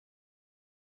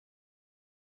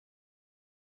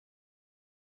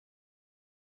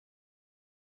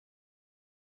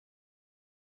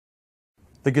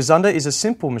The Gzunda is a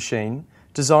simple machine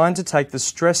designed to take the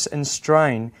stress and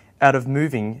strain out of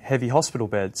moving heavy hospital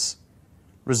beds,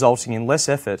 resulting in less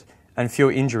effort and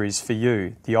fewer injuries for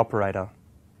you, the operator.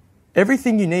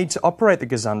 Everything you need to operate the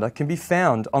Gzunda can be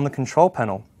found on the control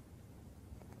panel.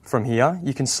 From here,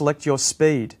 you can select your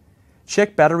speed,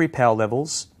 check battery power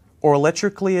levels, or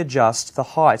electrically adjust the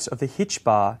height of the hitch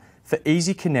bar for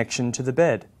easy connection to the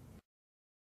bed.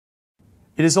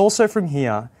 It is also from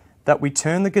here that we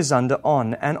turn the Gzunda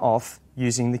on and off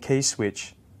using the key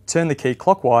switch. Turn the key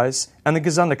clockwise and the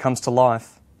Gzunda comes to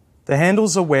life. The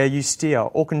handles are where you steer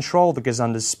or control the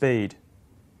Gzunda's speed.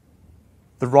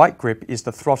 The right grip is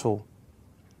the throttle.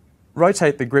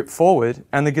 Rotate the grip forward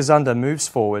and the Gzunda moves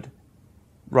forward.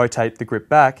 Rotate the grip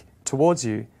back towards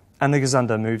you and the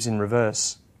Gzunda moves in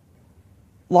reverse.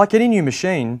 Like any new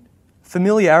machine,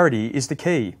 familiarity is the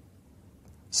key.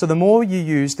 So the more you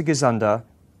use the Gzunda,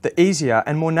 the easier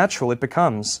and more natural it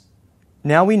becomes.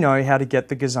 Now we know how to get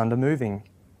the Gzunda moving.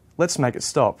 Let's make it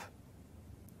stop.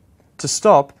 To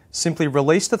stop, simply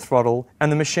release the throttle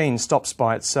and the machine stops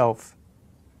by itself.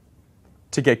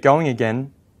 To get going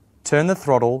again, turn the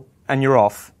throttle and you're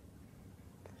off.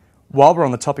 While we're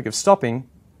on the topic of stopping,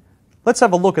 let's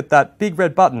have a look at that big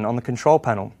red button on the control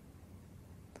panel.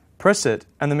 Press it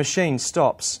and the machine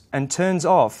stops and turns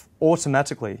off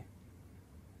automatically.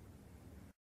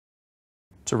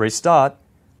 To restart,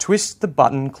 twist the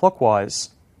button clockwise,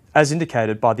 as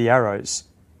indicated by the arrows,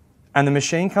 and the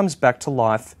machine comes back to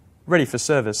life, ready for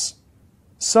service.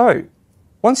 So,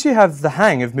 once you have the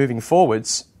hang of moving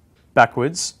forwards,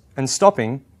 backwards, and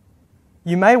stopping,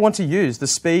 you may want to use the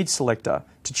speed selector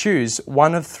to choose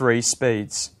one of 3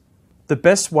 speeds. The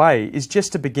best way is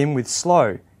just to begin with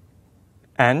slow,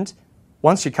 and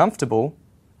once you're comfortable,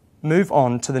 move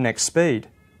on to the next speed.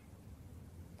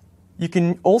 You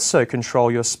can also control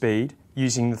your speed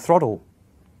using the throttle,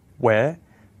 where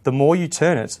the more you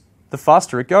turn it, the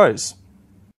faster it goes.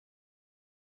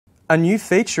 A new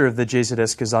feature of the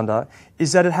GZS Gzunda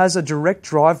is that it has a direct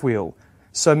drive wheel,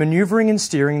 so manoeuvring and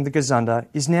steering the Gzunda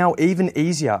is now even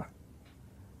easier.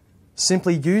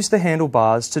 Simply use the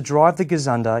handlebars to drive the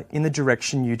Gzunda in the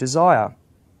direction you desire.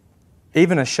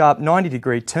 Even a sharp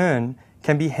 90-degree turn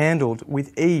can be handled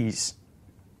with ease.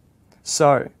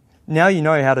 So, now you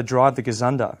know how to drive the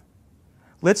Gzunda.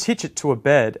 Let's hitch it to a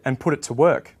bed and put it to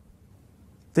work.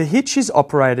 The hitch is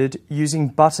operated using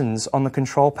buttons on the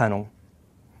control panel.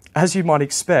 As you might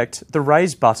expect, the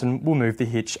raise button will move the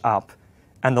hitch up,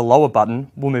 and the lower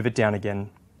button will move it down again.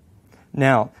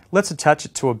 Now, let's attach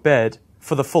it to a bed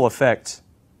for the full effect.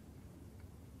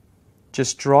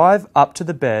 Just drive up to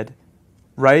the bed,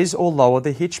 raise or lower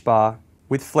the hitch bar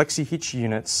with flexi hitch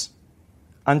units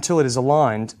until it is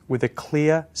aligned with a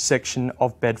clear section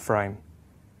of bed frame.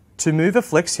 To move a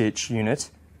flex hitch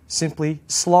unit, simply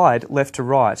slide left to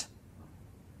right.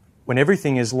 When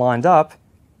everything is lined up,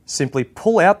 simply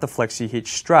pull out the flexi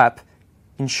hitch strap,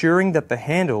 ensuring that the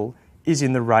handle is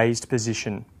in the raised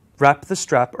position. Wrap the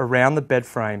strap around the bed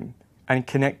frame and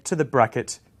connect to the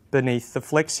bracket beneath the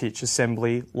flex hitch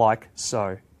assembly like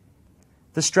so.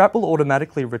 The strap will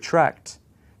automatically retract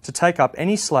to take up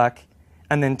any slack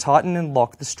and then tighten and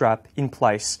lock the strap in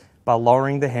place by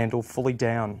lowering the handle fully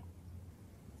down.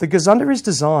 The Gzunda is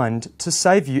designed to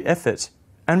save you effort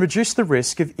and reduce the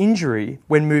risk of injury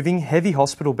when moving heavy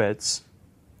hospital beds.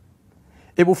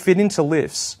 It will fit into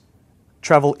lifts,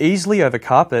 travel easily over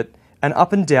carpet and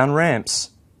up and down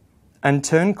ramps, and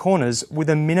turn corners with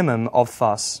a minimum of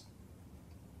fuss.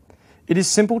 It is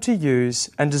simple to use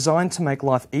and designed to make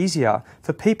life easier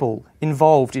for people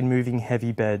involved in moving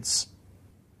heavy beds.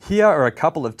 Here are a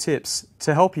couple of tips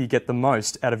to help you get the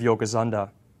most out of your Gzunda.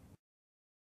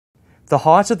 The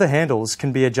height of the handles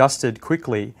can be adjusted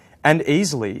quickly and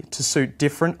easily to suit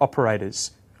different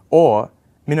operators or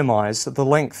minimise the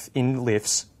length in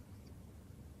lifts.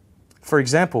 For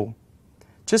example,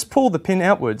 just pull the pin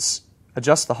outwards,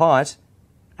 adjust the height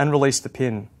and release the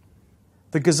pin.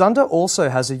 The Gzunda also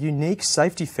has a unique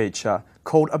safety feature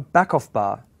called a back-off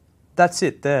bar. That's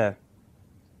it there.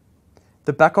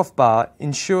 The back-off bar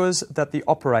ensures that the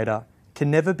operator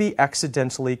can never be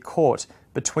accidentally caught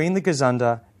between the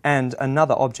Gzunda and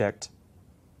another object.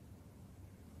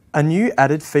 A new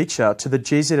added feature to the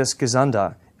GZS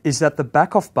Gzunda is that the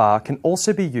back-off bar can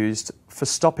also be used for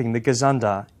stopping the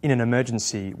Gzunda in an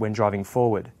emergency when driving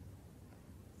forward.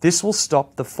 This will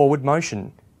stop the forward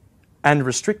motion and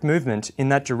restrict movement in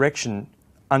that direction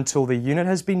until the unit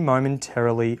has been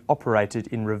momentarily operated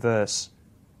in reverse.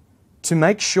 To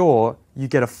make sure you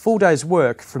get a full day's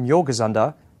work from your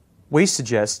Gzunda, we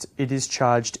suggest it is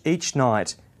charged each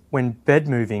night when bed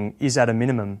moving is at a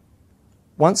minimum.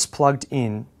 Once plugged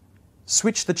in,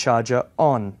 switch the charger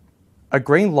on. A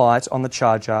green light on the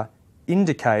charger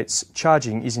indicates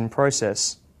charging is in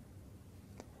process.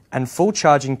 And full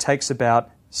charging takes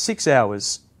about 6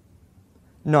 hours.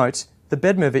 Note, the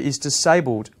bed mover is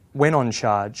disabled when on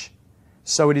charge,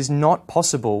 so it is not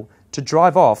possible to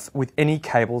drive off with any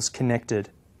cables connected.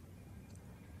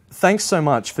 Thanks so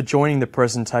much for joining the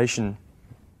presentation.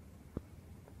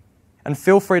 And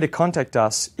feel free to contact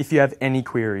us if you have any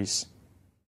queries.